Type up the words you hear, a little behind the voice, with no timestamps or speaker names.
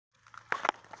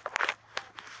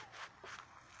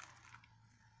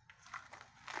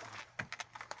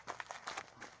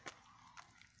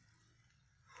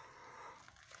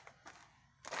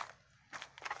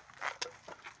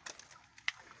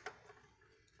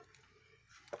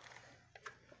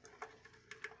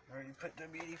Already put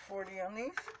WD-40 on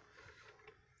these,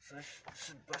 so this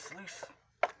should bust loose.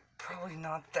 Probably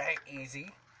not that easy.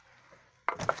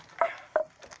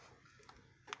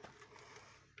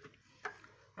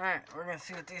 Alright, we're gonna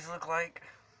see what these look like.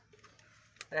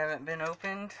 They haven't been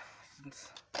opened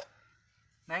since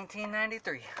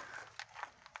 1993.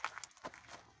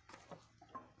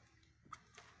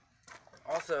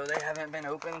 Also, they haven't been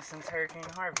opened since Hurricane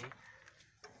Harvey,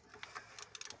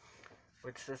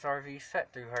 which this RV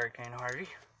set through Hurricane Harvey.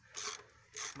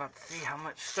 About to see how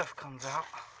much stuff comes out.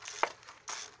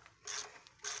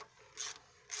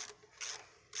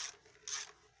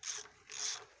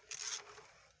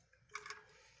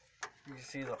 You can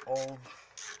see the old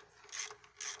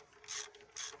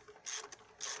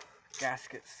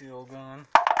gasket seal gun.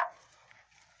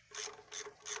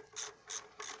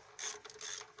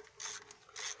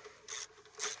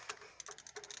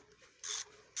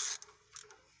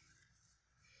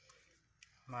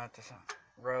 I'm going to have to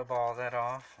rub all that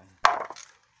off and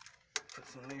put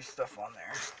some new stuff on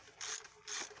there.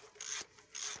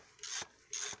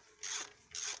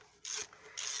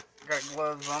 Got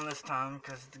gloves on this time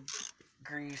because the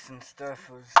grease and stuff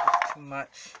was just too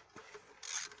much.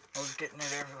 I was getting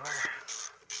it everywhere.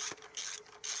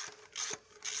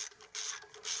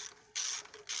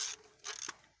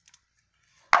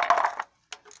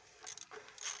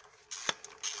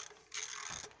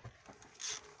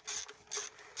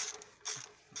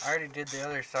 I already did the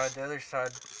other side. The other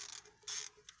side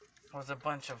was a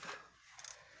bunch of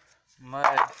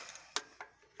mud.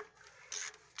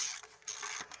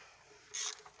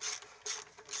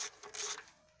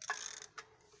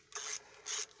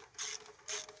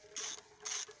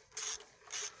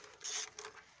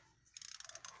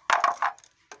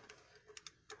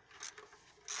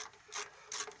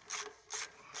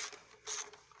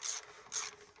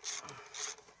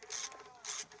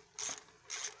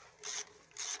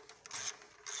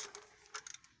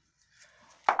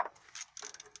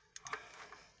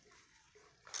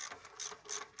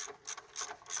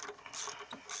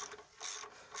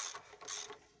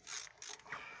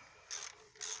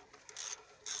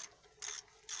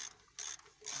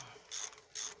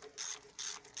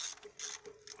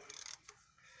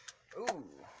 Ooh.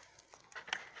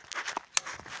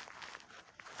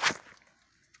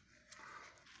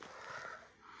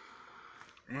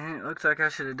 And it looks like I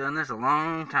should have done this a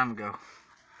long time ago.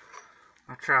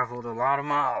 I traveled a lot of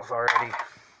miles already.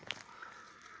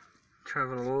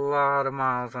 Traveled a lot of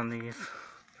miles on these.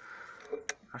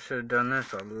 I should have done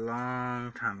this a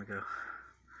long time ago.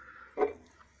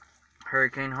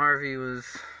 Hurricane Harvey was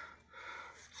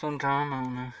sometime, I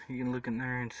don't know, you can look in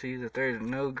there and see that there's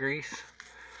no grease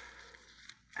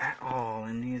at all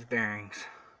in these bearings.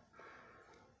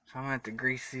 So I'm gonna have to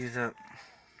grease these up.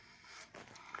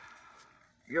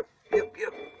 Yep.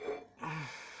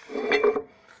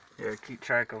 Yeah, keep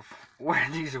track of where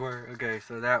these were. Okay,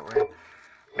 so that way.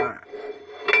 Alright.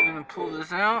 I'm gonna pull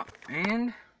this out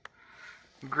and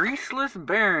greaseless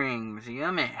bearings.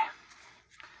 Yummy.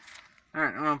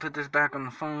 Alright, I'm gonna put this back on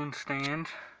the phone stand.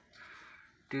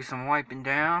 Do some wiping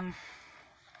down.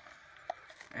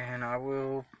 And I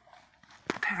will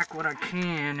pack what I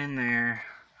can in there.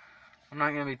 I'm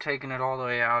not going to be taking it all the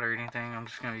way out or anything. I'm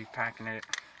just going to be packing it.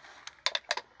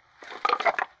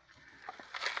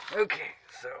 Okay,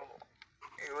 so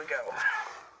here we go.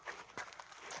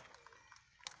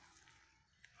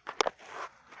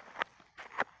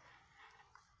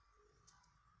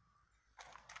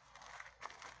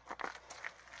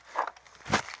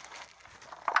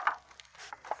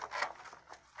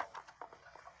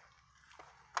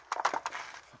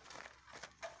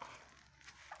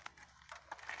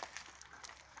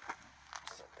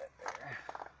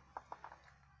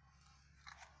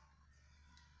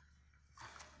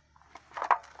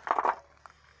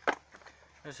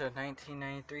 This is a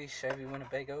 1993 Chevy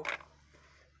Winnebago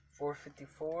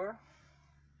 454.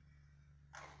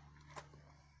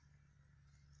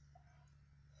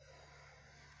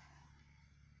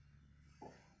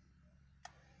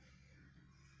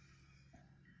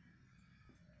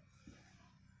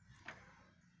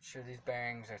 Sure, these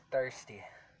bearings are thirsty.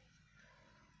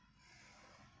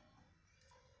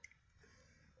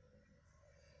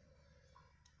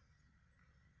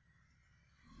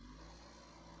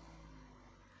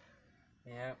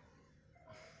 Yep.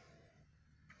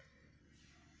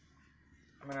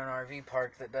 I'm in an RV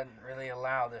park that doesn't really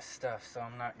allow this stuff, so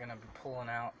I'm not going to be pulling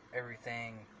out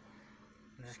everything.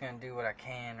 I'm just going to do what I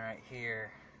can right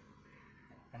here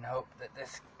and hope that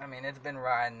this, I mean, it's been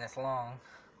riding this long,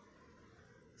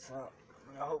 so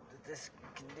I'm going to hope that this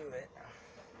can do it.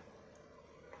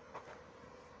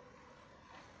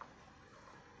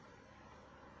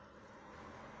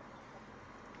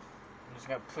 just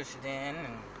gonna push it in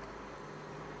and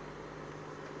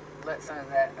let some of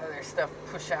that other stuff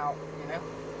push out, you know.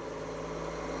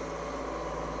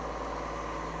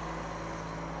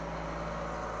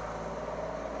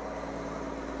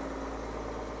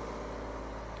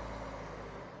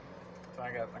 So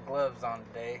I got my gloves on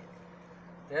today.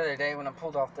 The other day when I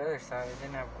pulled off the other side, I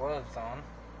didn't have gloves on.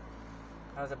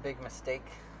 That was a big mistake.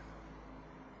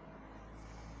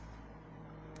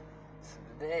 So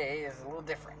today is a little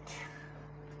different.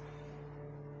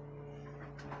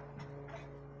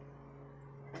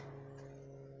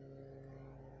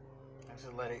 I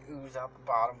just let it ooze out the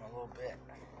bottom a little bit.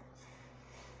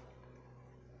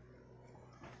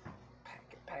 Pack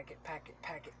it, pack it, pack it,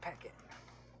 pack it, pack it.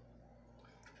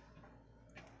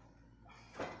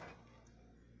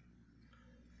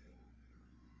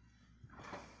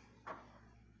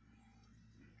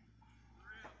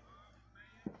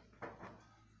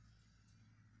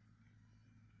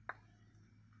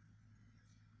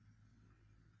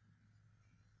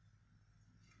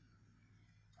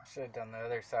 I should have done the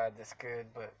other side this good,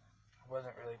 but I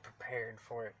wasn't really prepared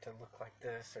for it to look like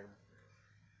this, or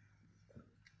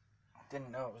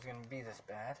didn't know it was going to be this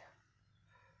bad.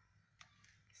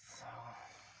 So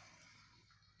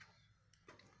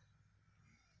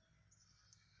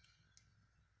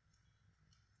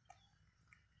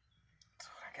that's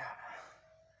what I got.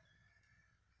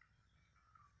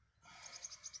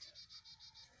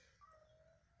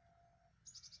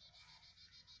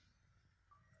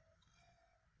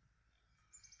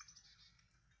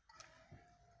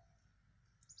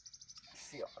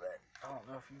 See all that? I don't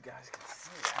know if you guys can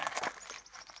see that.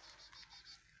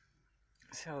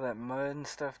 See all that mud and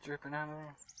stuff dripping out of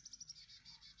there?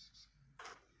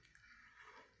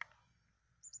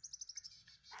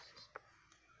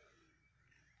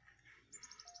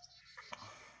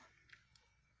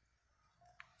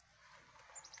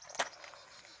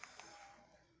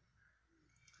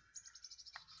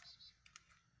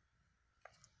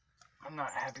 I'm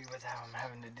not happy with how I'm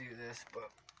having to do this,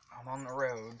 but I'm on the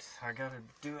road, so I gotta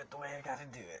do it the way I gotta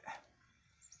do it.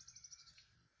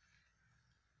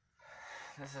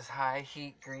 This is high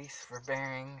heat grease for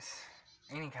bearings,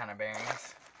 any kind of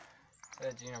bearings.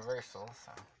 That's universal,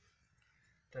 so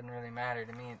it doesn't really matter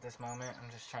to me at this moment. I'm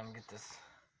just trying to get this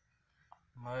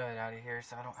mud out of here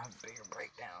so I don't have a bigger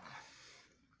breakdown.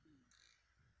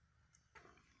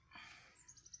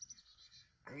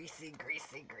 Greasy,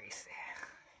 greasy, greasy.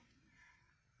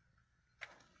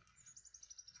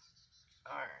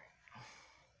 Alright.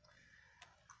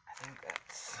 I think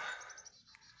that's...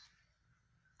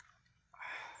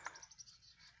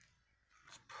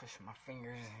 Just push my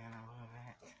fingers in a little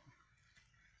bit.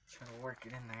 Try to work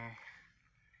it in there.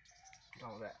 Get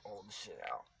all that old shit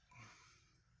out.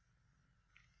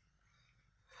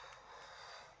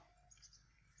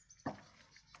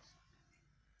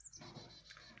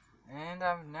 And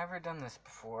I've never done this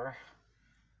before,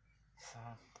 so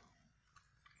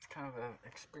it's kind of an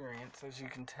experience, as you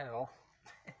can tell.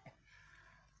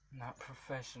 Not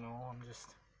professional, I'm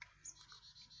just...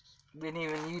 Didn't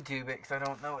even YouTube it because I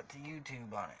don't know what to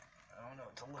YouTube on it. I don't know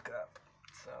what to look up,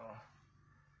 so...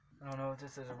 I don't know if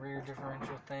this is a rear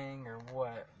differential thing or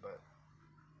what, but...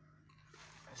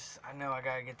 I know I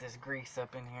gotta get this grease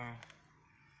up in here.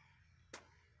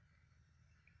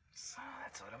 So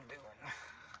that's what I'm doing.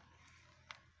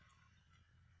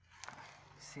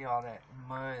 See all that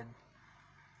mud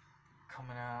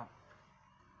coming out,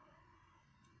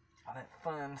 all that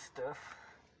fun stuff.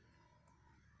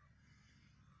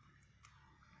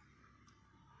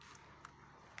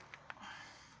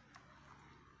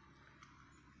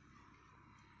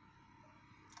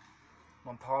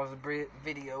 I'm gonna pause the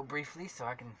video briefly so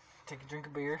I can take a drink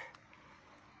of beer.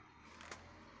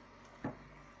 And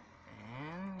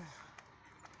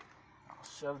I'll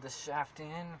shove the shaft in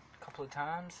a couple of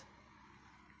times.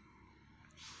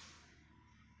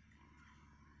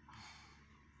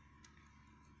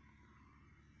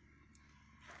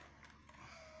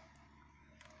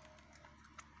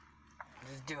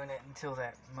 Just doing it until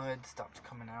that mud stops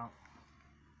coming out.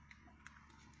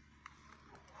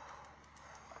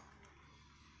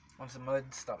 Once the mud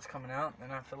stops coming out,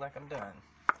 then I feel like I'm done.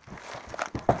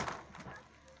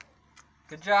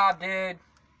 Good job, dude.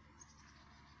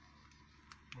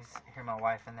 You hear my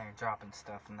wife in there dropping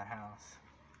stuff in the house.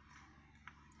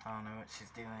 I don't know what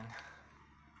she's doing.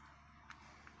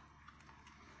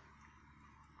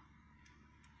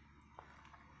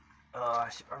 Oh, I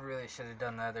really should have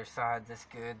done the other side this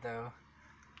good, though.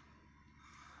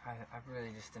 I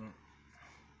really just didn't.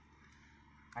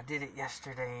 I did it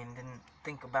yesterday and didn't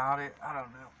think about it. I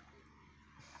don't know.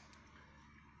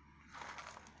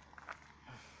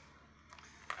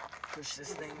 push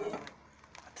this thing in a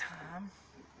time.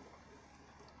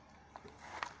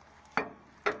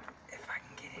 If I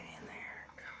can get it in there,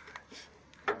 gosh.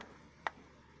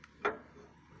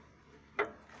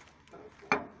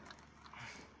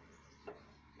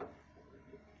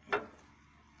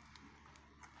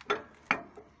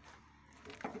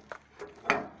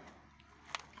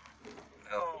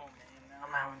 Oh man, now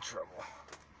I'm having trouble.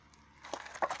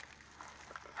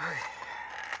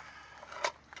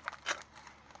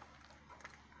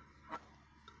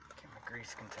 Get my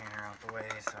grease container out the way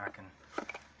so I can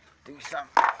do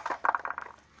something.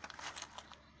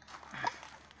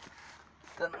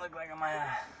 Doesn't look like I might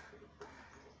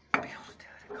be able to do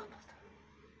it a couple times.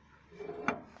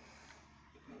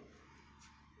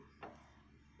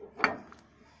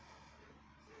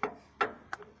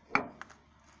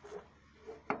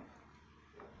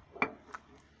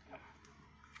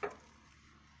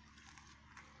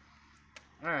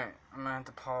 Alright, I'm gonna have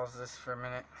to pause this for a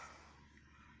minute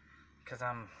because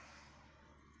I'm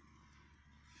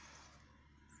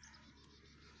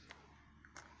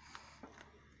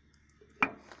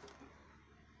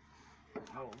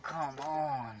oh, come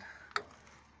on.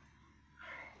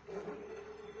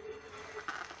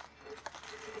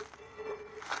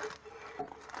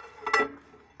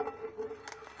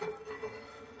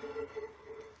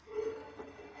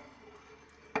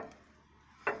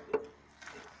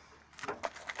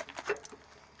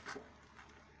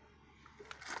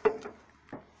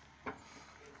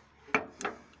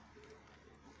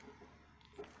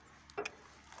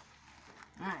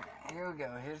 Alright, here we go.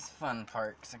 Here's the fun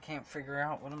part, because I can't figure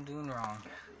out what I'm doing wrong.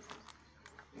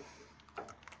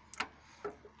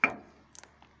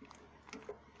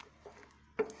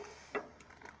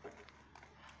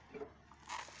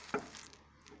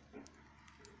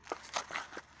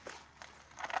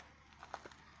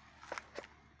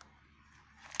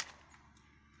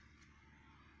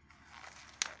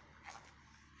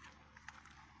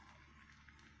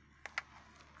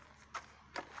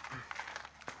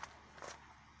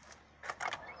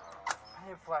 I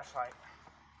need a flashlight.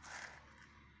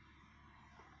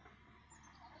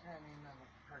 I need another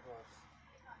pair of gloves.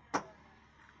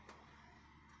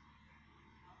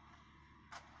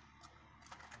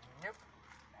 Nope.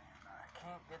 And I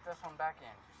can't get this one back in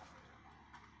for some reason.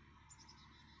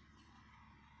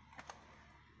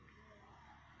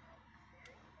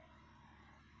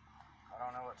 I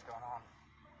don't know what's going on.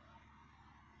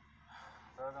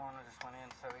 The other one just went in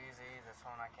so easy. This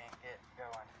one I can't get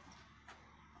going.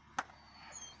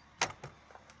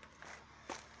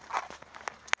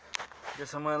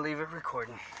 Guess I'm gonna leave it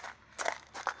recording.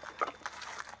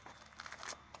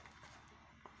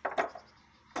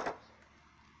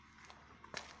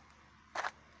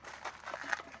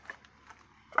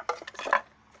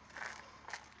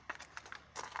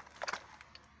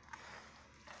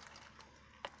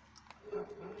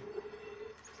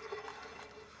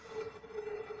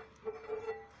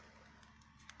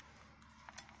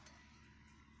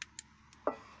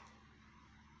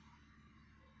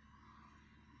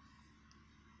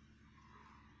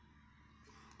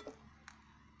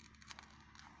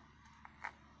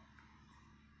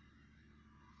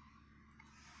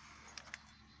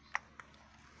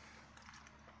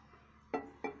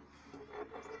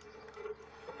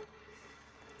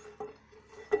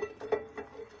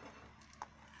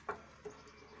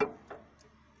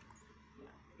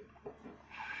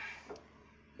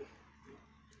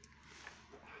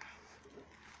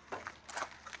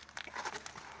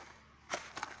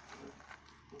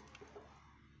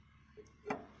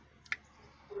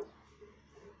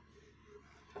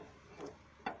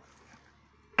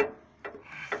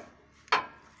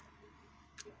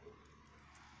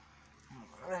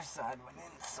 The other side went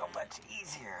in so much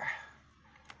easier.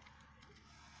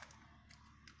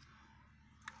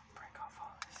 Break off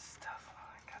all this stuff while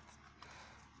I got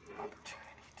the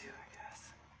opportunity to, I guess.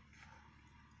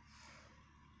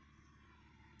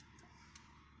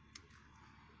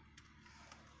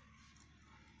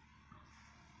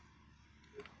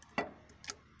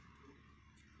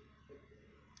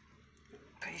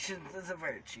 Patience is a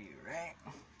virtue, right?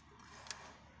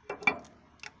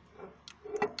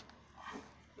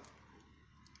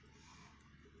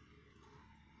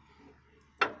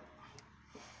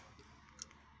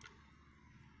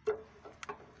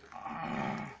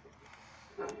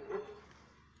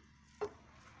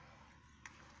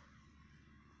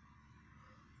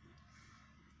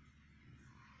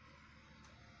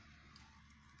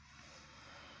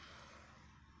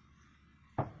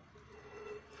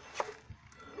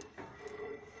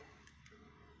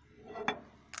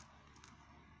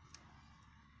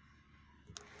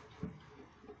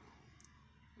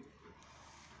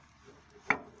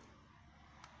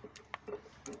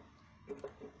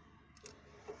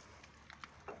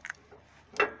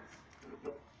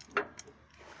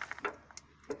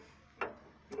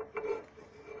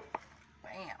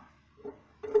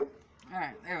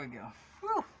 Alright, there we go.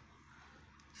 Woo!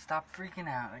 Stop freaking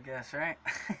out, I guess, right?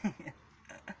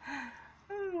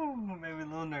 Ooh, made me a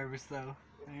little nervous though.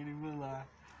 I ain't even gonna lie.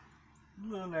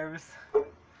 A little nervous.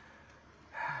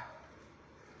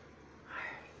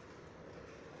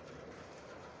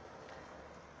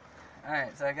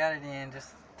 Alright, so I got it in.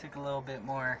 Just took a little bit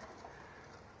more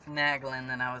finagling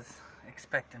than I was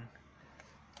expecting.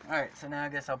 Alright, so now I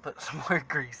guess I'll put some more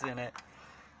grease in it.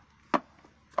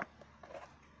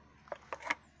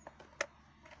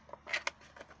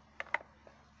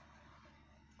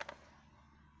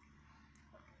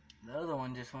 The other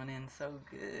one just went in so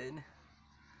good.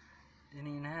 Didn't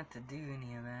even have to do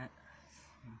any of that.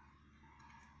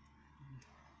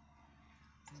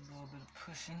 A little bit of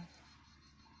pushing.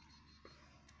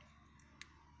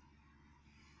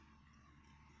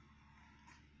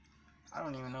 I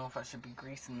don't even know if I should be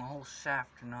greasing the whole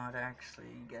shaft or not, actually,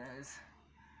 you guys.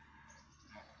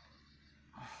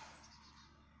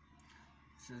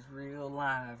 This is real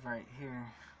live right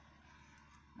here.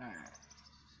 Alright.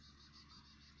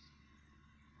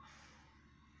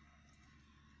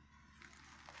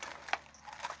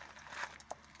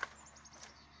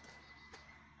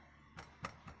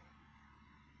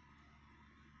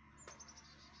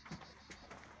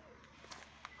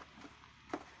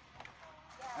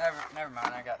 Never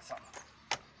mind, I got something.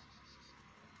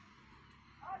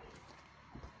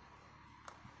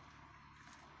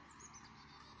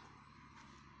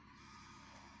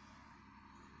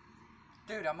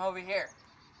 Dude, I'm over here.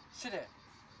 Shit it.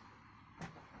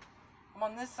 I'm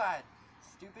on this side,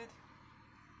 stupid.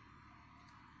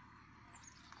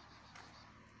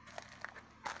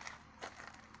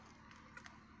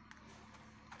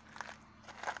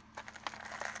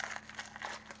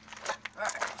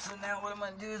 So now what I'm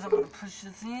going to do is I'm going to push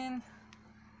this in,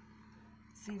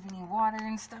 see if any water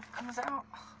and stuff comes out,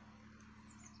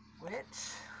 which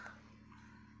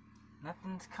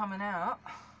nothing's coming out,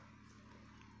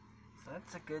 so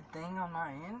that's a good thing on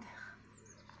my end.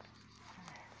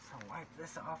 So wipe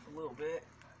this off a little bit.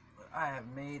 I have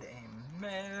made a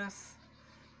mess.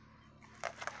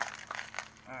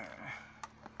 Alright.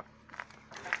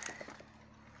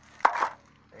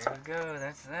 There we go,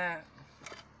 that's that.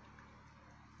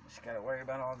 Just gotta worry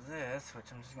about all this,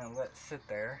 which I'm just gonna let sit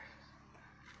there.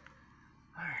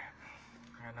 Alright,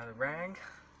 got another rag.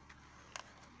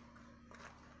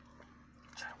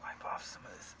 Try to wipe off some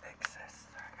of this excess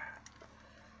that I got.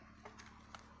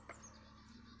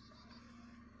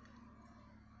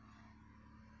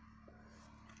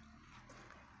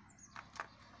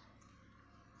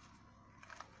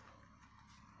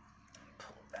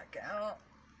 Pull it back out.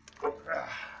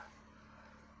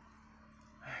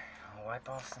 I'll wipe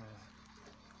off some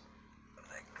of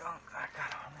that gunk I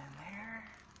got on in there.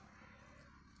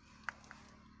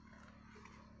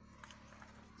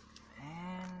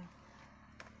 And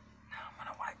now I'm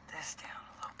gonna wipe this down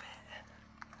a little bit.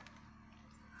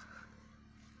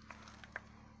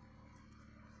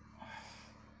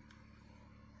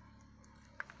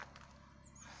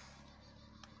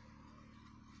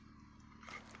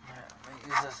 Alright, I'm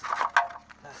gonna use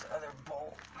this other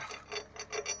bolt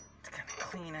to kind of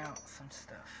clean out some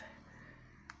stuff.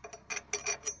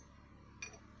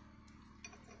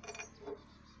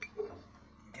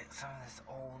 Get some of this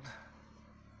old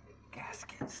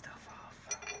gasket stuff off,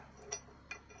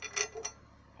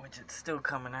 which it's still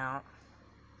coming out.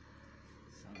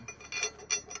 So.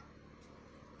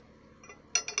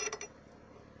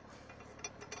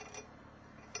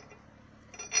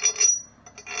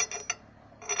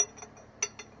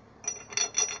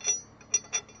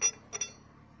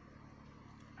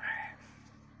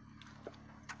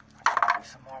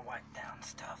 Some more wipe down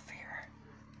stuff here.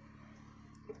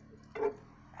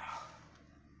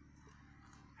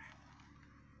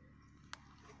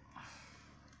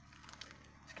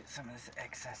 Let's get some of this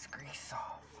excess grease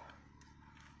off.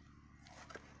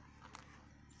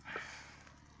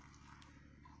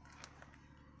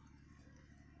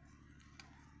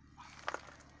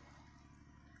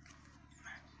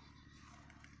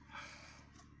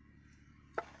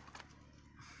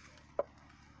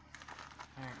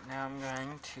 Alright, now I'm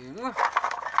going to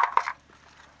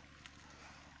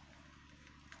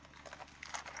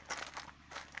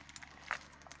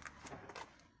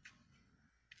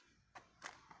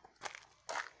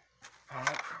I'll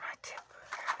look for my tip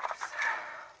hookers.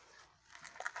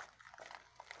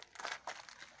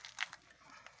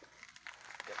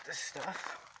 Got this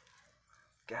stuff.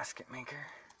 Gasket maker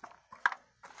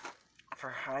for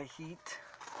high heat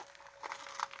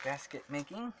gasket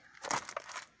making,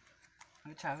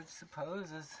 which I would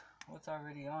suppose is what's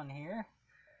already on here.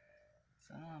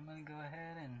 So I'm going to go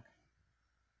ahead and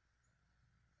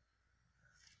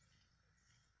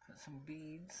Put some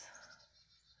beads.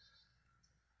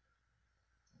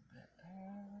 A bit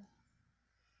there.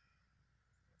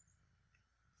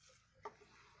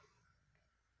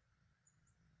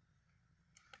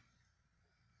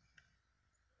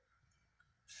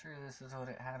 Sure, this is what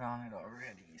it had on it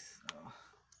already, so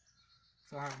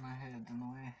sorry my head's in the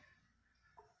way.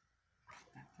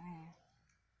 That there.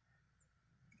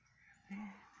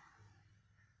 There.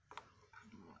 Put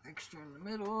a little extra in the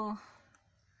middle.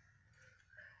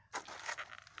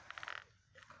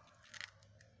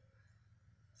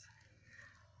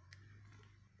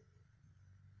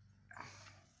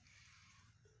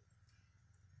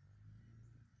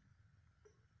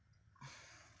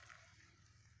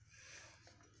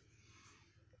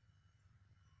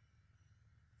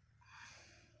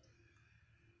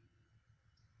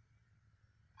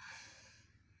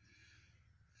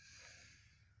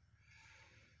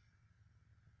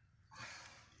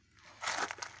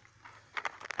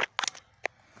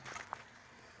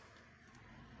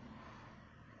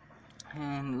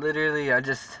 And literally I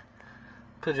just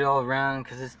put it all around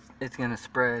because it's gonna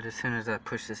spread as soon as I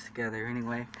push this together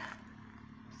anyway.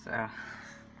 So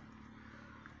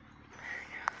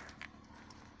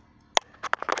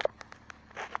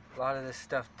a lot of this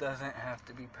stuff doesn't have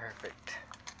to be perfect.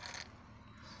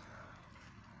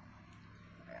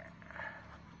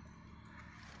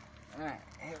 Alright,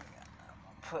 here we go. I'm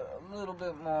gonna put a little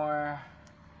bit more,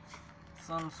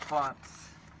 some spots.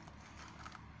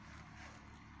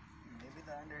 Maybe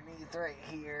the underneath right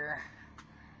here.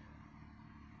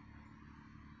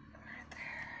 Right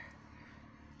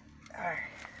there. Alright.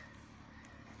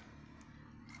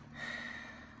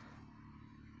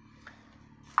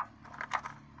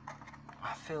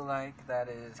 I feel like that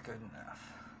is good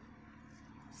enough.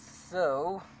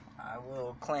 So, I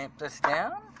will clamp this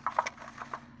down,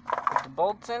 put the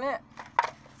bolts in it,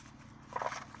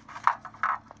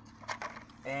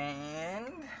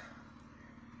 and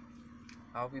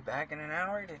I'll be back in an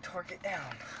hour to torque it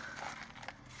down.